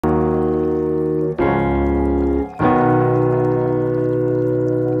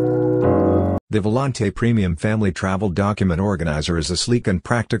The Valante Premium Family Travel Document Organizer is a sleek and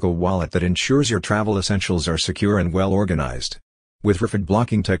practical wallet that ensures your travel essentials are secure and well organized. With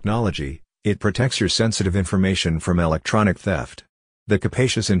RFID-blocking technology, it protects your sensitive information from electronic theft. The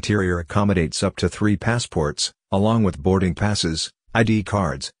capacious interior accommodates up to 3 passports, along with boarding passes, ID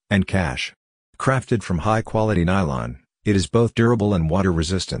cards, and cash. Crafted from high-quality nylon, it is both durable and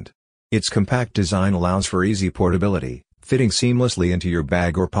water-resistant. Its compact design allows for easy portability, fitting seamlessly into your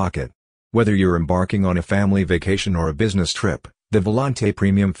bag or pocket. Whether you're embarking on a family vacation or a business trip, the Valante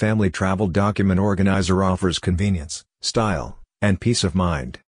Premium Family Travel Document Organizer offers convenience, style, and peace of mind.